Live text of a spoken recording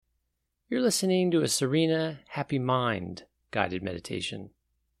You're listening to a Serena Happy Mind guided meditation.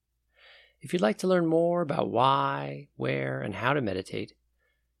 If you'd like to learn more about why, where, and how to meditate,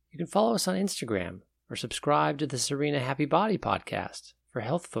 you can follow us on Instagram or subscribe to the Serena Happy Body podcast for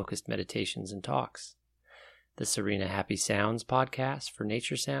health-focused meditations and talks, the Serena Happy Sounds podcast for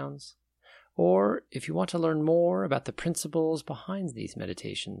nature sounds, or if you want to learn more about the principles behind these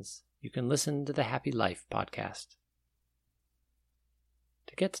meditations, you can listen to the Happy Life podcast.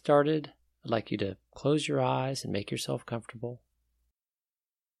 To get started, I'd like you to close your eyes and make yourself comfortable.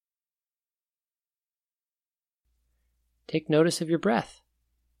 Take notice of your breath.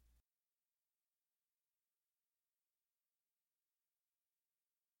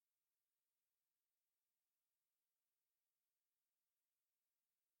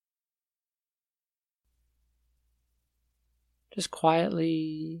 Just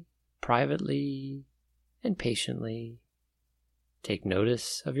quietly, privately, and patiently take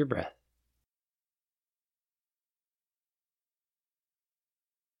notice of your breath.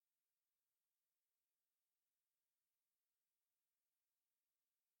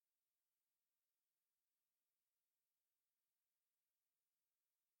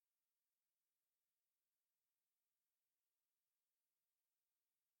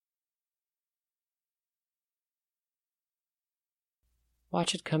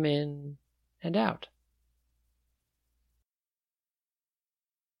 Watch it come in and out.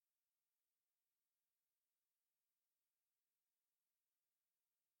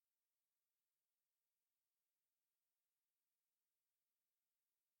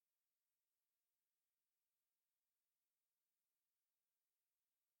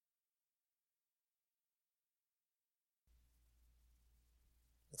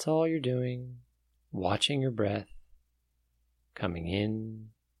 That's all you're doing, watching your breath coming in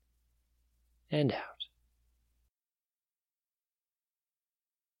and out.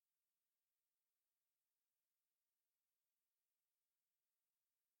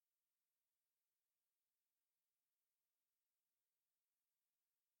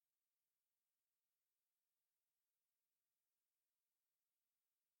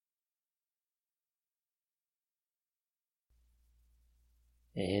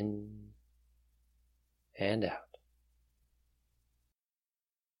 In and out.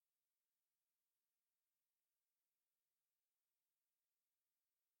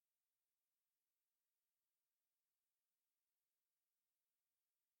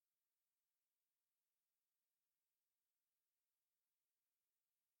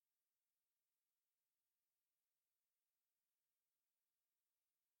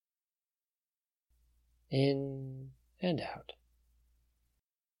 In and out.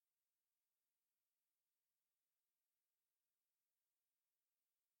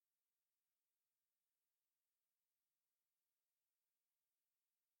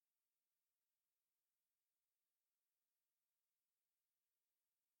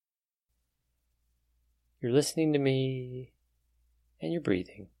 You're listening to me and you're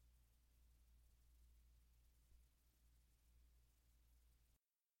breathing.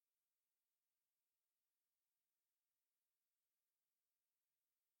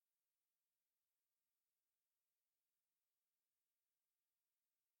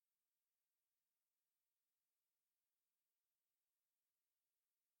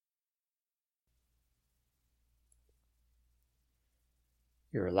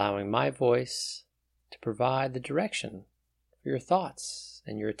 You're allowing my voice to provide the direction for your thoughts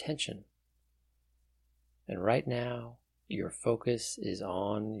and your attention. And right now, your focus is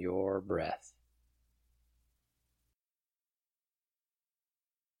on your breath.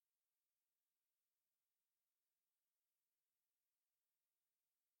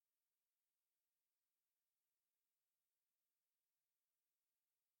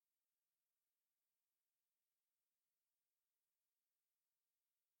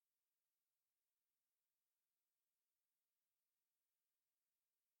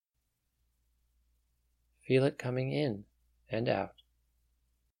 Feel it coming in and out.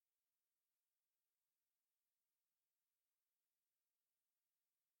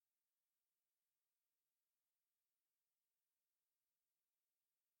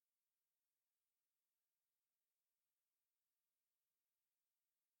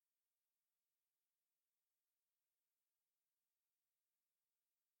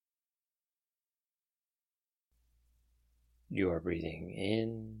 You are breathing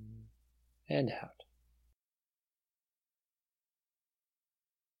in and out.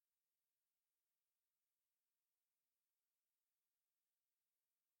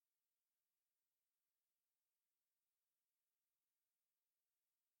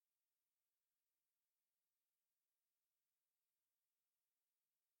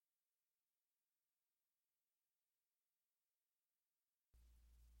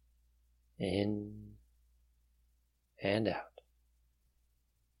 in and out.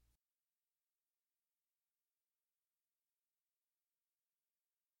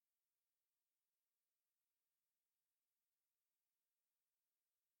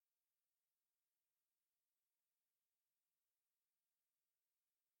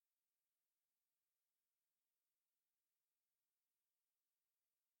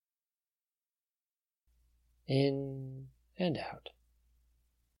 In and out.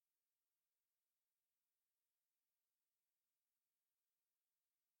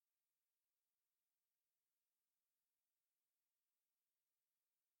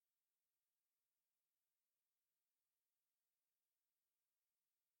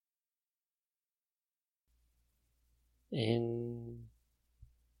 In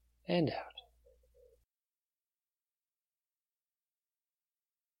and out.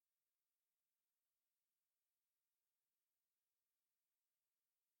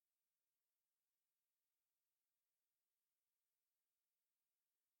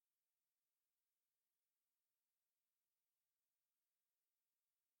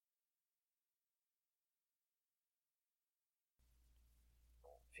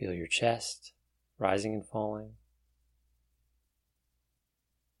 Feel your chest rising and falling.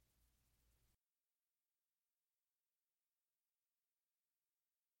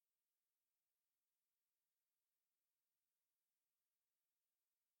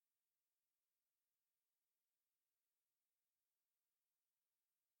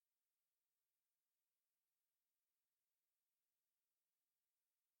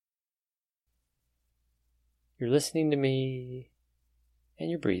 You're listening to me and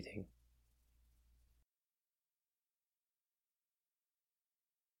you're breathing.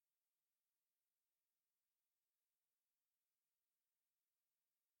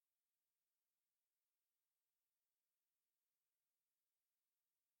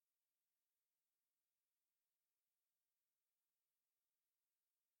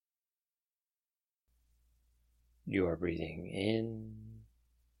 You are breathing in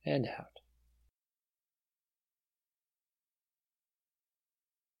and out.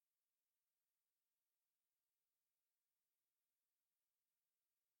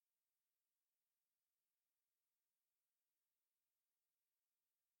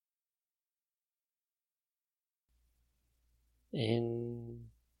 In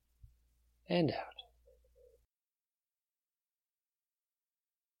and out.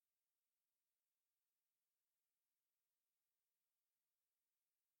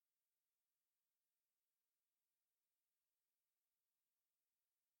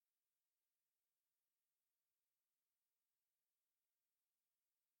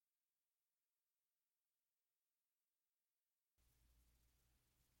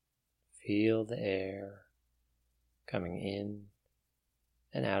 Feel the air coming in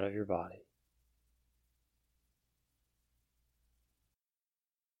and out of your body.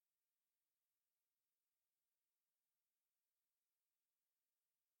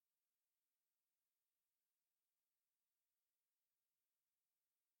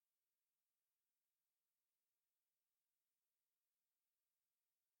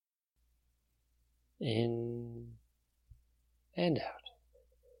 In and out.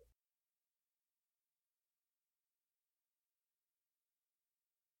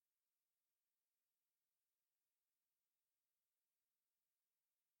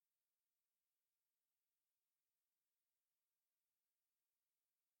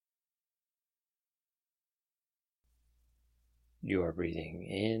 You are breathing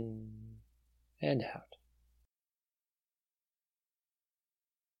in and out.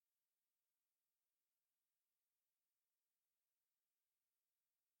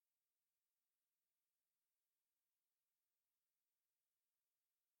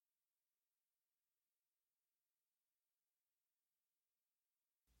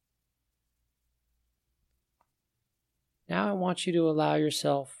 Now I want you to allow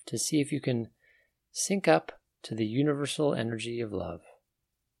yourself to see if you can sync up to the universal energy of love.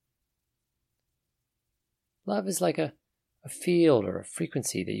 Love is like a field or a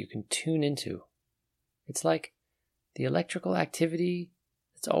frequency that you can tune into. It's like the electrical activity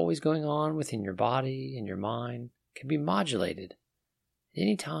that's always going on within your body and your mind can be modulated at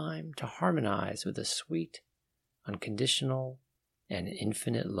any time to harmonize with a sweet, unconditional, and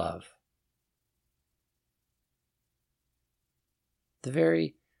infinite love. The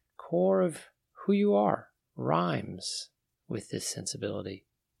very core of who you are rhymes with this sensibility.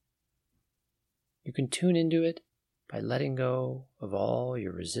 You can tune into it by letting go of all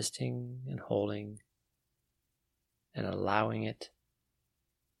your resisting and holding and allowing it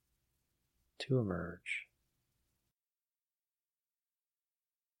to emerge.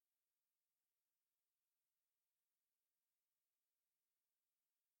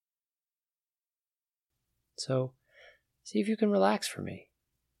 So see if you can relax for me.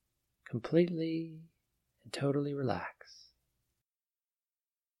 Completely and totally relax.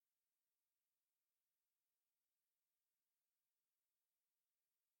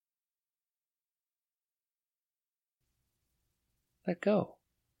 Let go.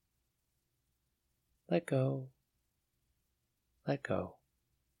 Let go. Let go.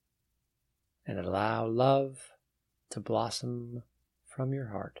 And allow love to blossom from your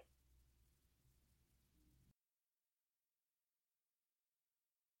heart.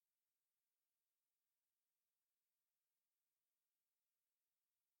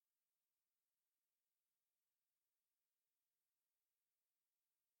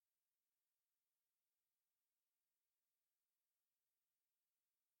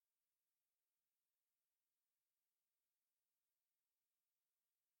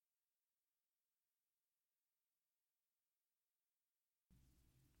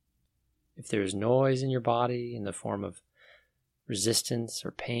 If there is noise in your body in the form of resistance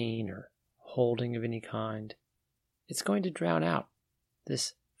or pain or holding of any kind, it's going to drown out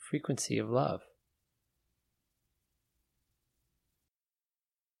this frequency of love.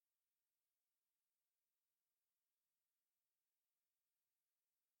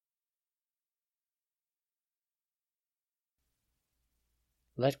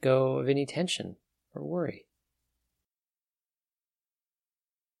 Let go of any tension or worry.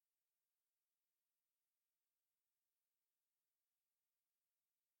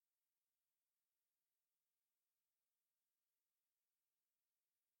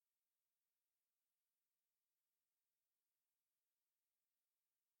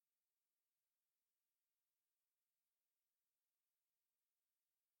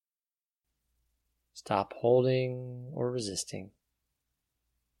 Stop holding or resisting.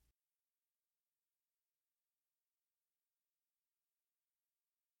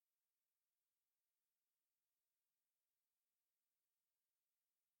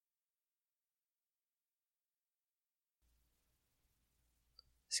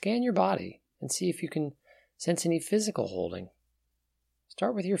 Scan your body and see if you can sense any physical holding.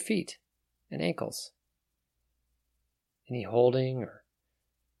 Start with your feet and ankles. Any holding or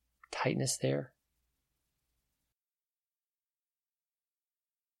tightness there?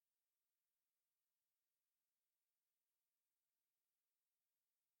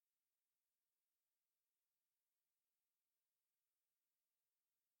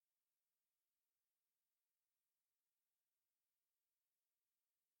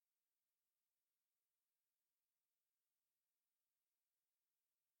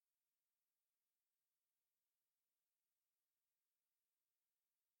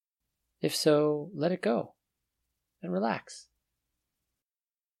 If so, let it go and relax.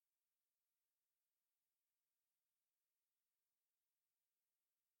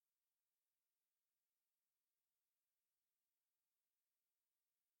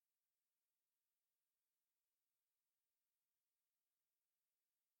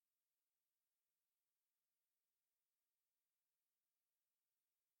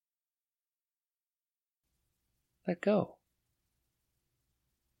 Let go.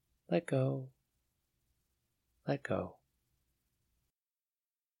 Let go. Let go.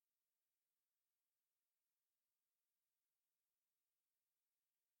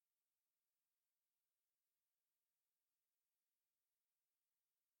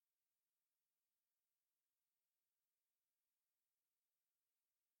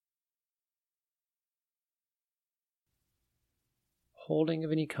 Holding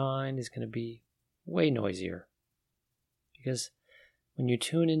of any kind is going to be way noisier, because when you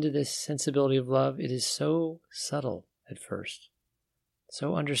tune into this sensibility of love, it is so subtle at first,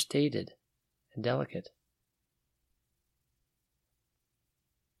 so understated and delicate.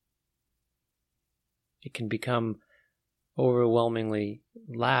 It can become overwhelmingly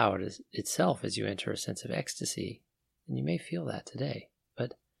loud itself as you enter a sense of ecstasy, and you may feel that today,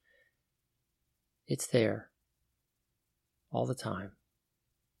 but it's there all the time.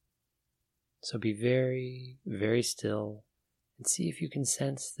 So be very, very still and see if you can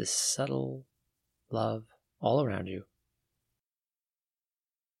sense this subtle love all around you.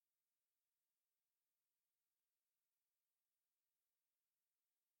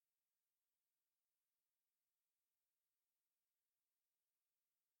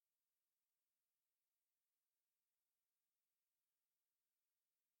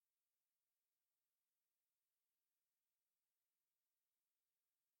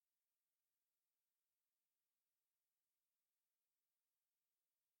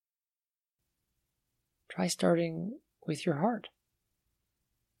 Try starting with your heart.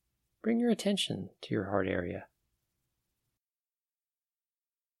 Bring your attention to your heart area.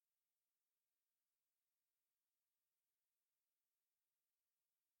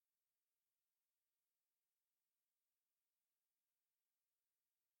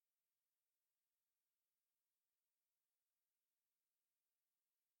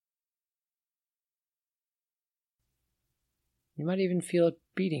 You might even feel it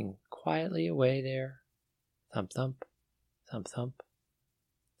beating quietly away there. Thump, thump, thump, thump,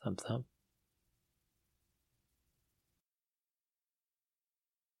 thump, thump.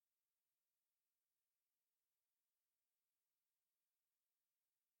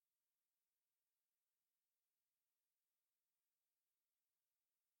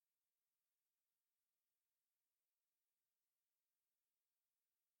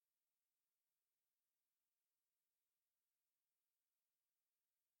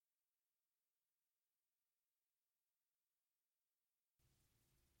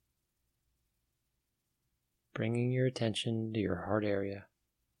 Bringing your attention to your heart area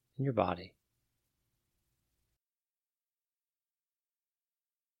and your body.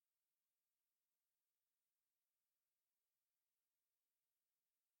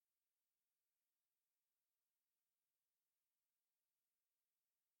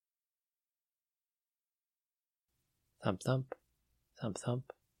 Thump, thump, thump,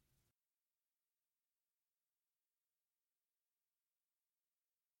 thump.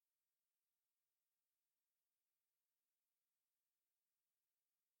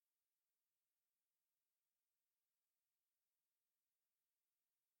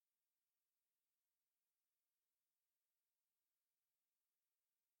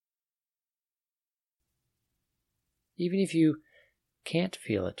 Even if you can't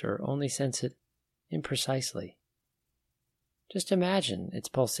feel it or only sense it imprecisely, just imagine its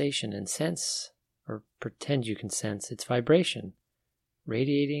pulsation and sense, or pretend you can sense its vibration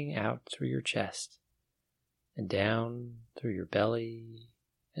radiating out through your chest and down through your belly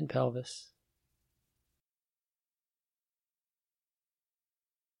and pelvis.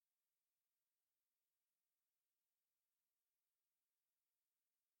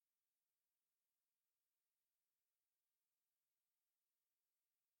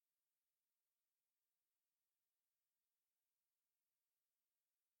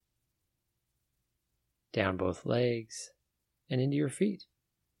 Down both legs and into your feet.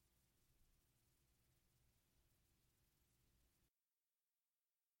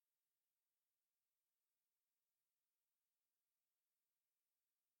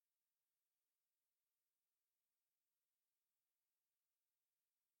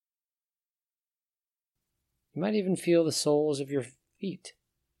 You might even feel the soles of your feet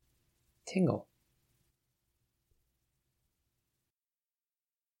tingle.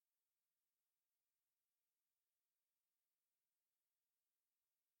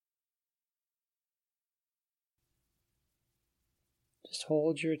 Just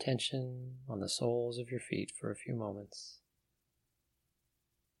hold your attention on the soles of your feet for a few moments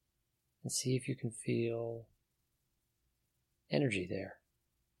and see if you can feel energy there.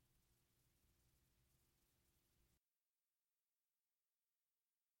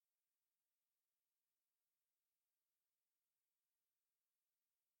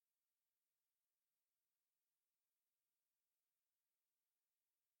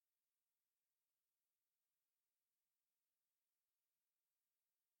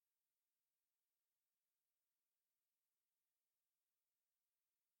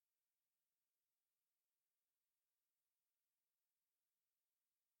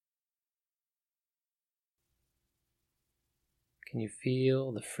 Can you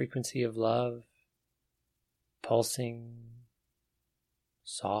feel the frequency of love pulsing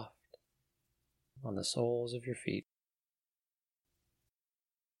soft on the soles of your feet?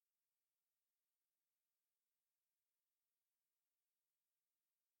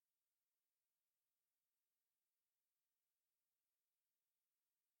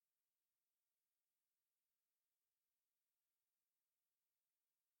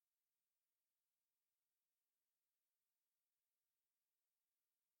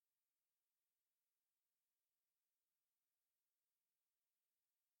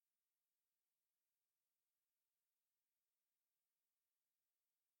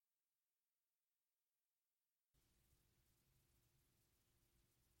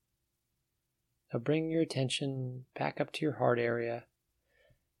 Now bring your attention back up to your heart area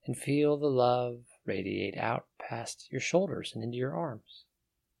and feel the love radiate out past your shoulders and into your arms.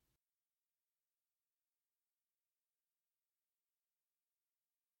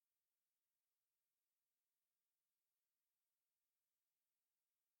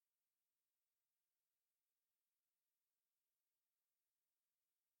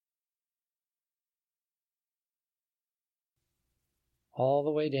 All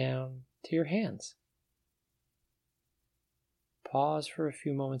the way down to your hands. Pause for a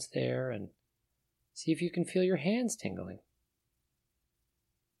few moments there and see if you can feel your hands tingling.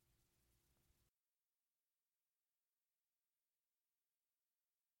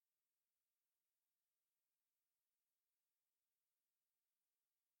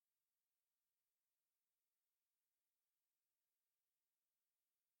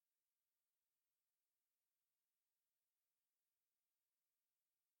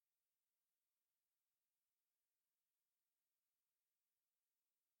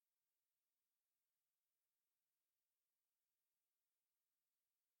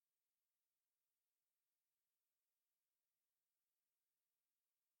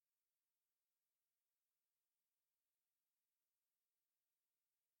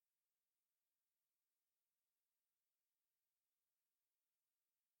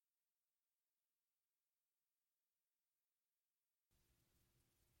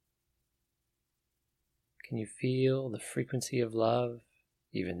 Can you feel the frequency of love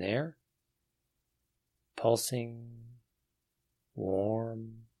even there? Pulsing,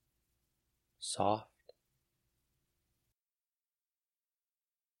 warm, soft.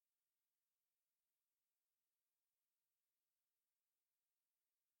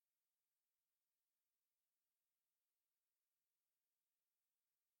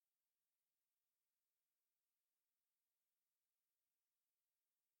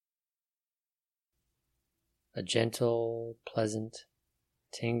 A gentle, pleasant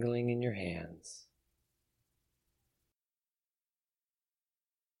tingling in your hands.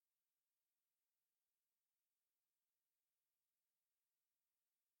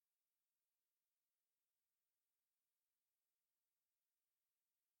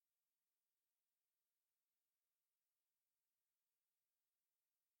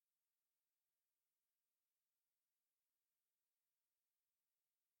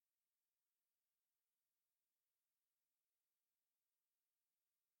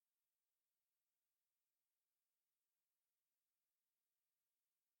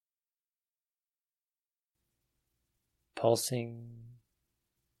 Pulsing,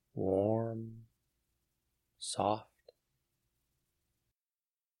 warm, soft.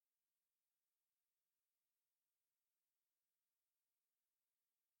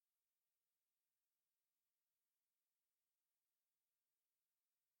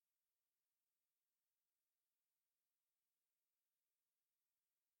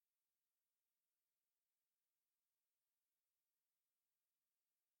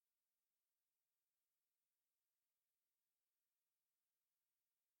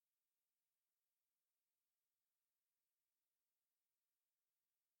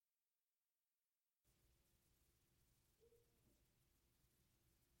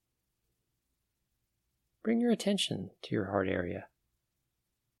 Bring your attention to your heart area.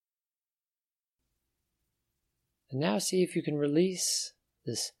 And now see if you can release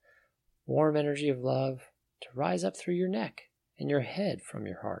this warm energy of love to rise up through your neck and your head from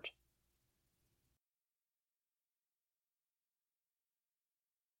your heart.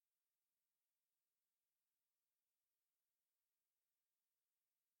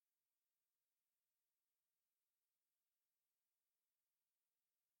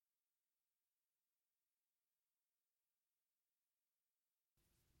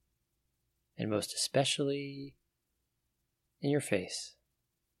 And most especially in your face.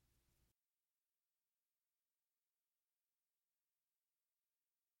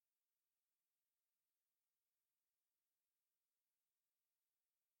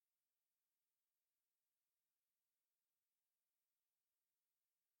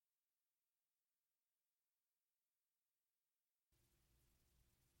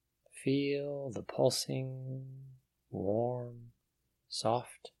 Feel the pulsing, warm,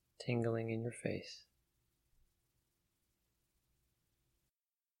 soft tingling in your face.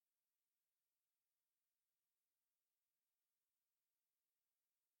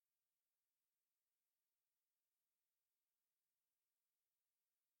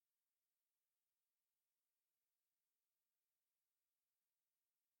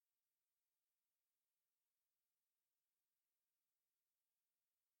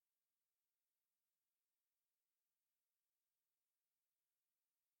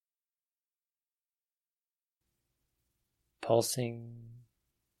 Pulsing,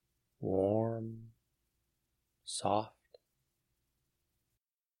 warm, soft.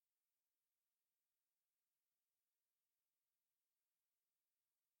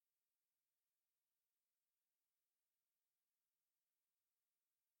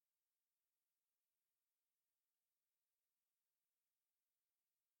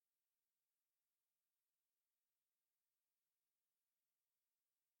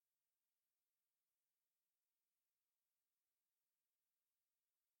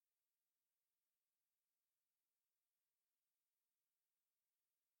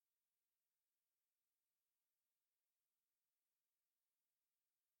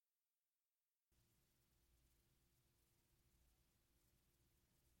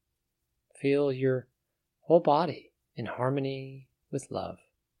 Feel your whole body in harmony with love.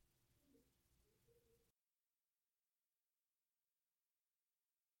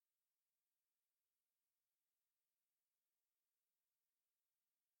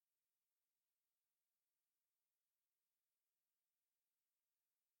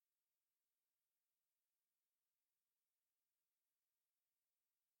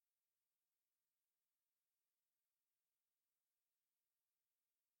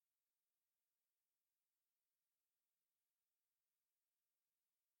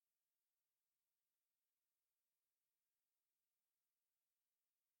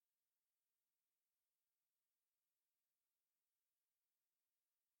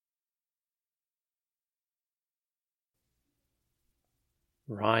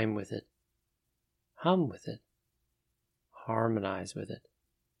 Rhyme with it. Hum with it. Harmonize with it.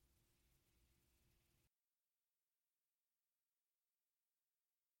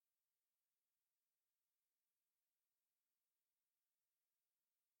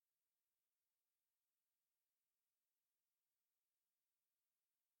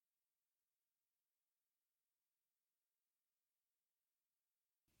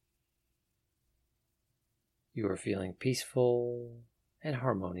 You are feeling peaceful and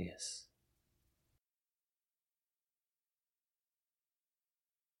harmonious.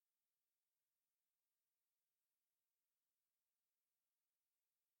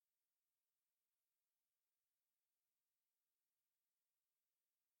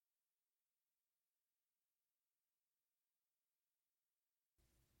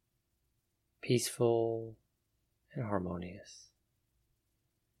 Peaceful and harmonious.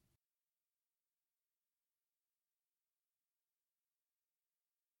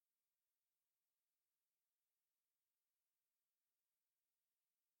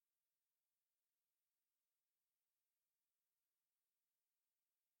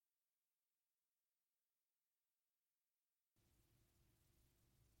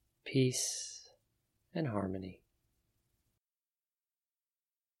 Peace and harmony.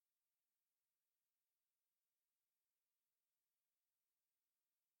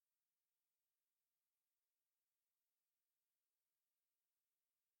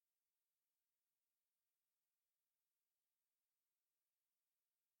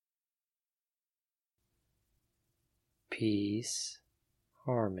 Peace,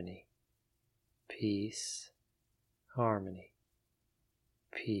 harmony. Peace, harmony.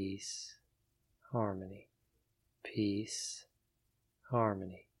 Peace, harmony. Peace,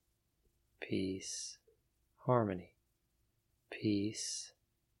 harmony. Peace, harmony. Peace,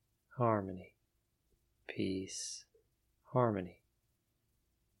 harmony. Peace, harmony.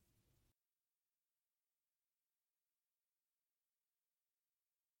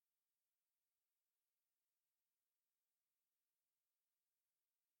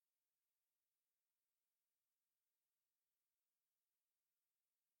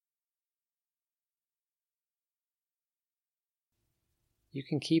 You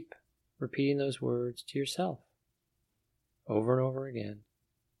can keep repeating those words to yourself over and over again.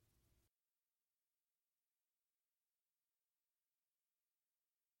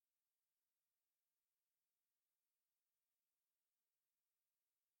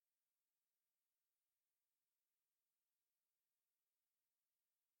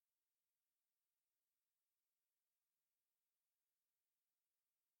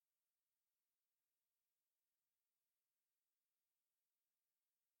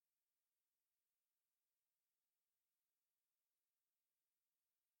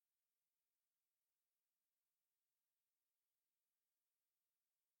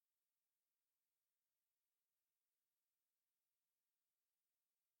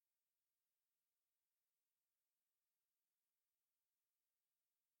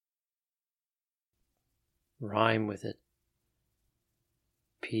 Rhyme with it.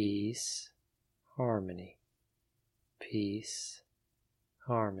 Peace, harmony. Peace,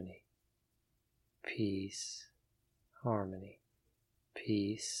 harmony. Peace, harmony.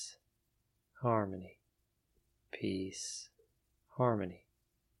 Peace, harmony. Peace, harmony.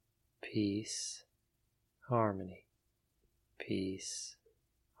 Peace, harmony. Peace,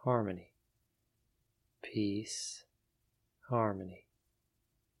 harmony. Peace, harmony.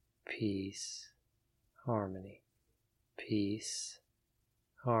 Peace, harmony. Peace,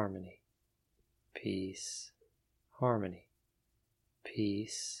 harmony. Peace, harmony.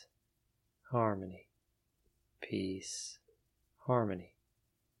 Peace, harmony. Peace, harmony.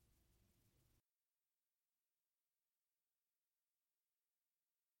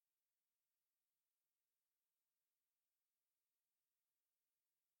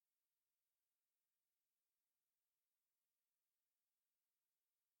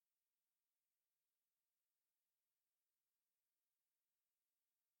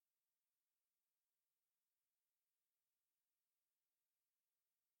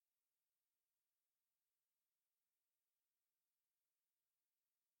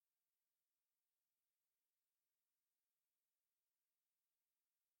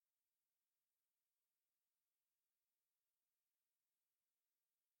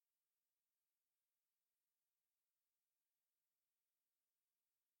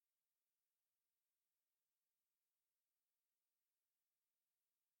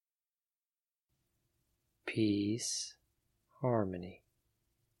 Peace, harmony.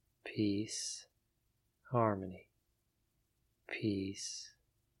 Peace, harmony. Peace,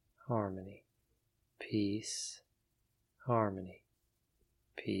 harmony. Peace, harmony.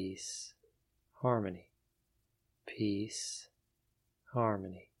 peace, harmony, peace,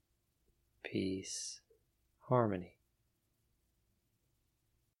 harmony, peace, harmony.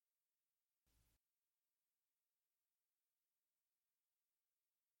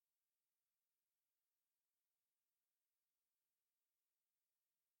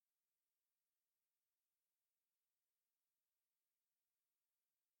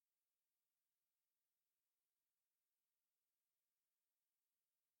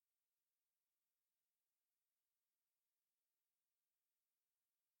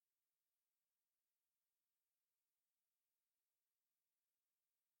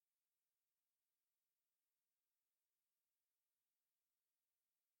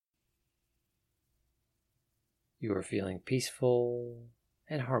 You are feeling peaceful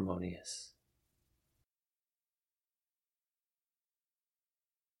and harmonious.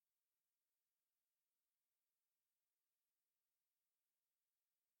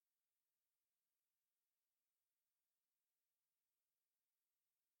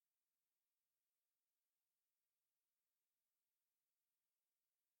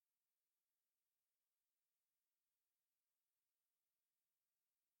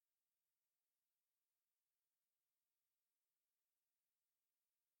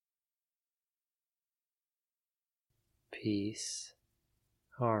 Peace,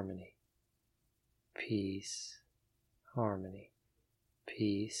 harmony, peace, harmony,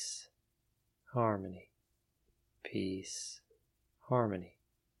 peace, harmony, peace, harmony,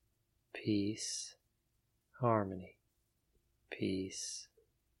 peace, harmony, peace,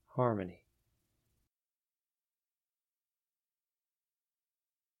 harmony.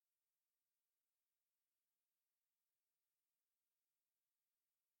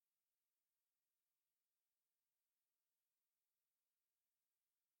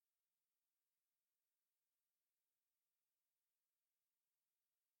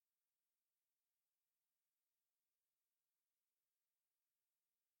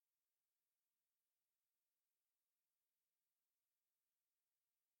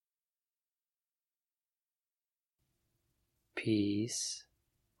 Peace,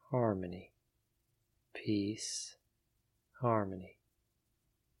 harmony, peace, harmony,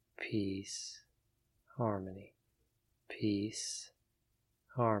 peace, harmony, peace,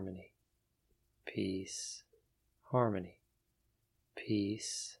 harmony, peace, harmony,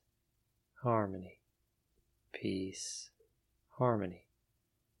 peace, harmony, peace, harmony.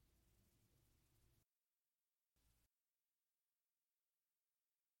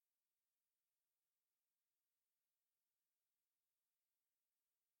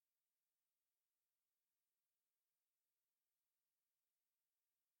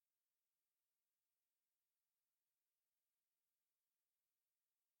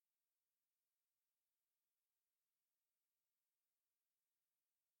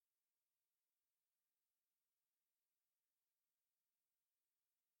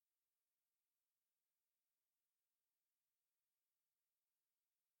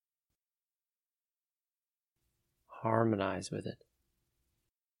 Harmonize with it.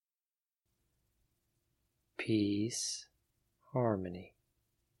 Peace, harmony,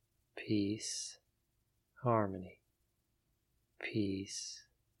 peace, harmony, peace,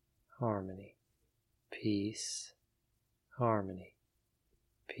 harmony, peace, harmony,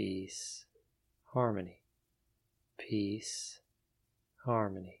 peace, harmony, peace,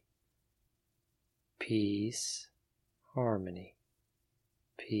 harmony, peace, harmony,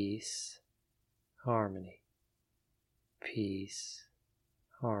 peace, harmony, peace,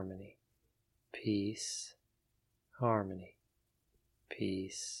 harmony, peace, harmony,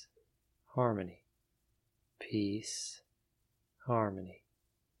 peace, harmony, peace, harmony,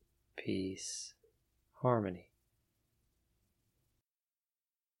 peace, harmony.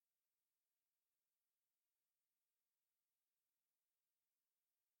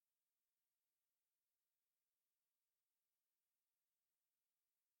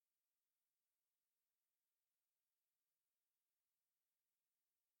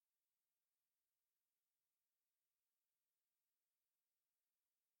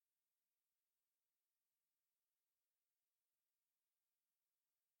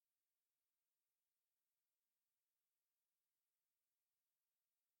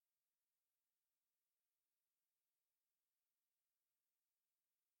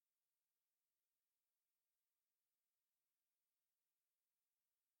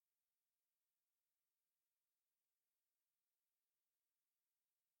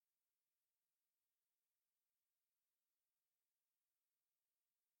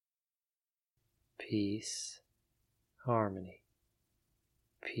 Peace, harmony,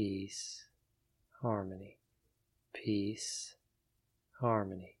 peace, harmony, peace,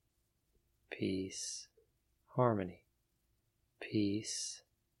 harmony, peace, harmony, peace,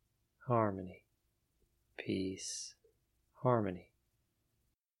 harmony, peace, harmony.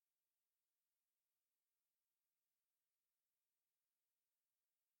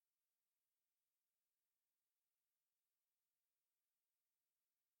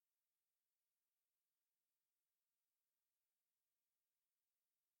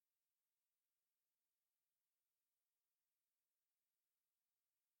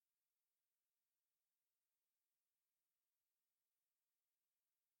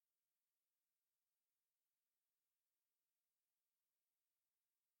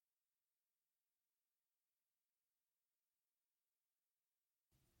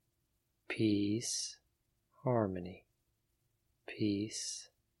 Peace, harmony, peace,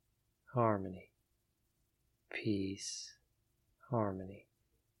 harmony, peace, harmony,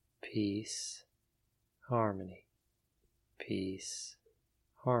 peace, harmony, peace,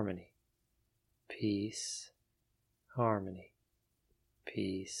 harmony, peace, harmony,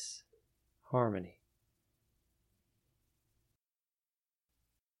 peace, harmony.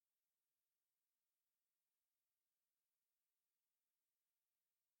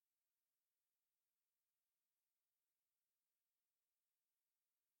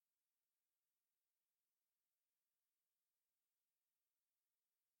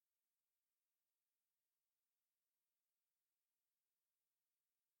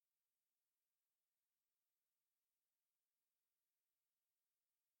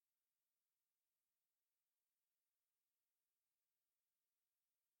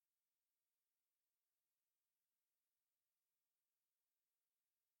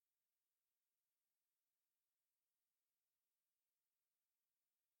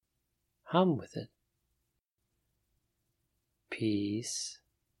 Hum with it. Peace,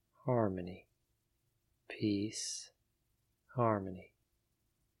 harmony, peace, harmony,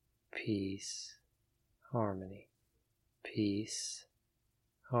 peace, harmony, peace,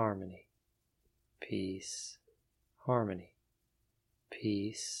 harmony, peace, harmony,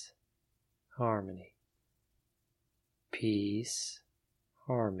 peace, harmony, peace,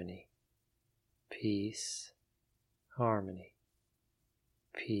 harmony, peace, harmony,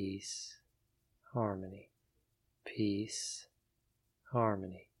 peace, harmony, peace,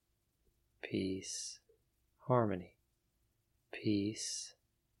 harmony, peace, harmony, peace,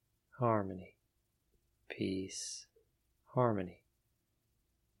 harmony, peace, harmony.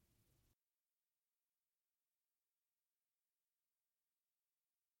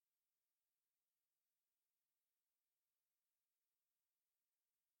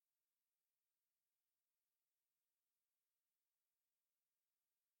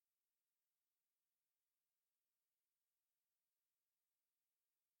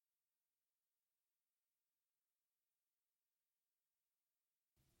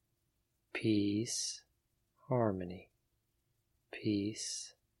 Peace, harmony,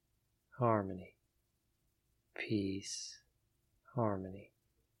 peace, harmony, peace, harmony,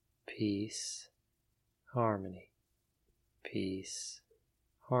 peace, harmony, peace,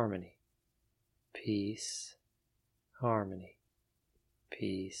 harmony, peace, harmony,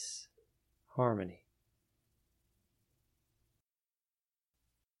 peace, harmony.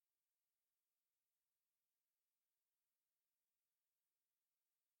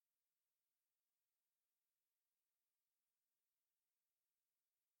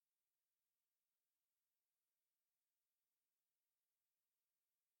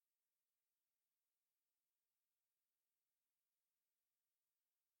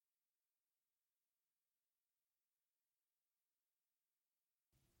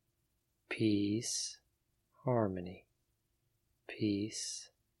 Peace, harmony, peace,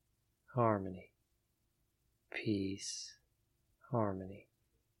 harmony, peace, harmony,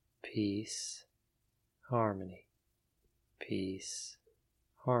 peace, harmony, peace,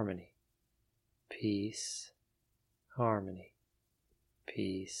 harmony, peace, harmony,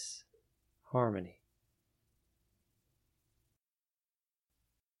 peace, harmony.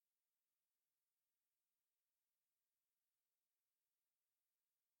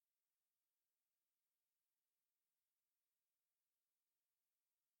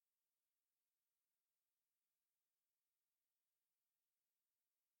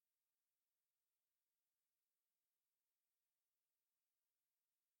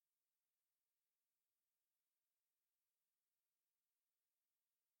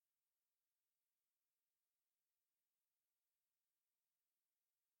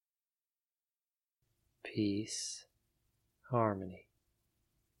 Peace, harmony,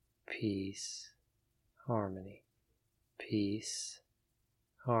 peace, harmony, peace,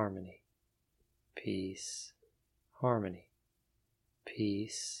 harmony, peace, harmony,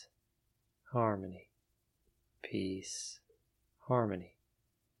 peace, harmony, peace, harmony.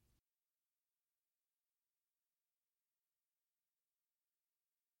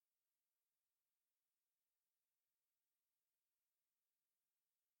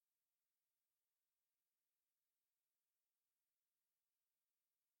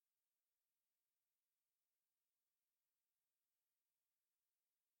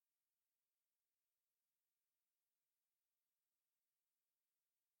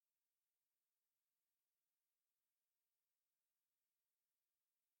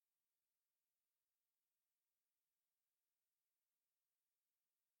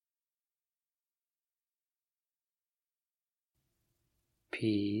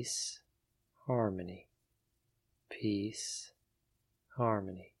 Peace, harmony, peace,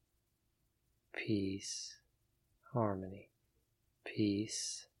 harmony, peace, harmony,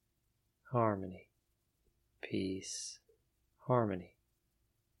 peace, harmony, peace, harmony,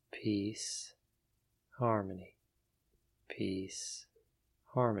 peace, harmony, peace,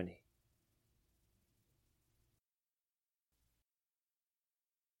 harmony.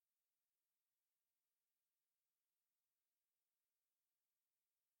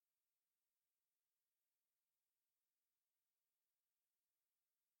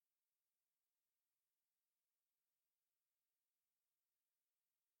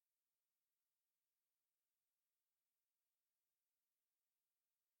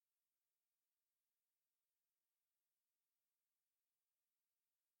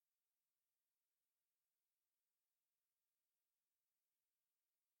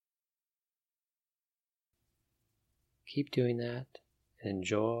 Keep doing that and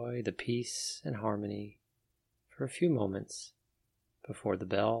enjoy the peace and harmony for a few moments before the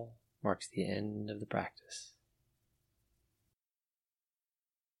bell marks the end of the practice.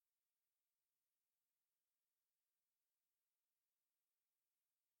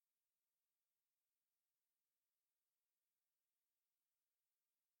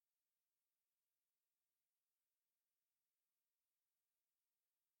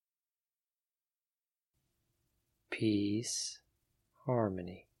 Peace,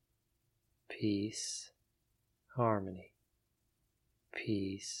 harmony, peace, harmony,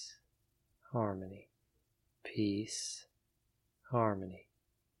 peace, harmony, peace, harmony,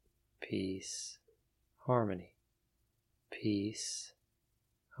 peace, harmony, peace,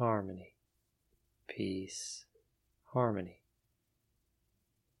 harmony, peace, harmony.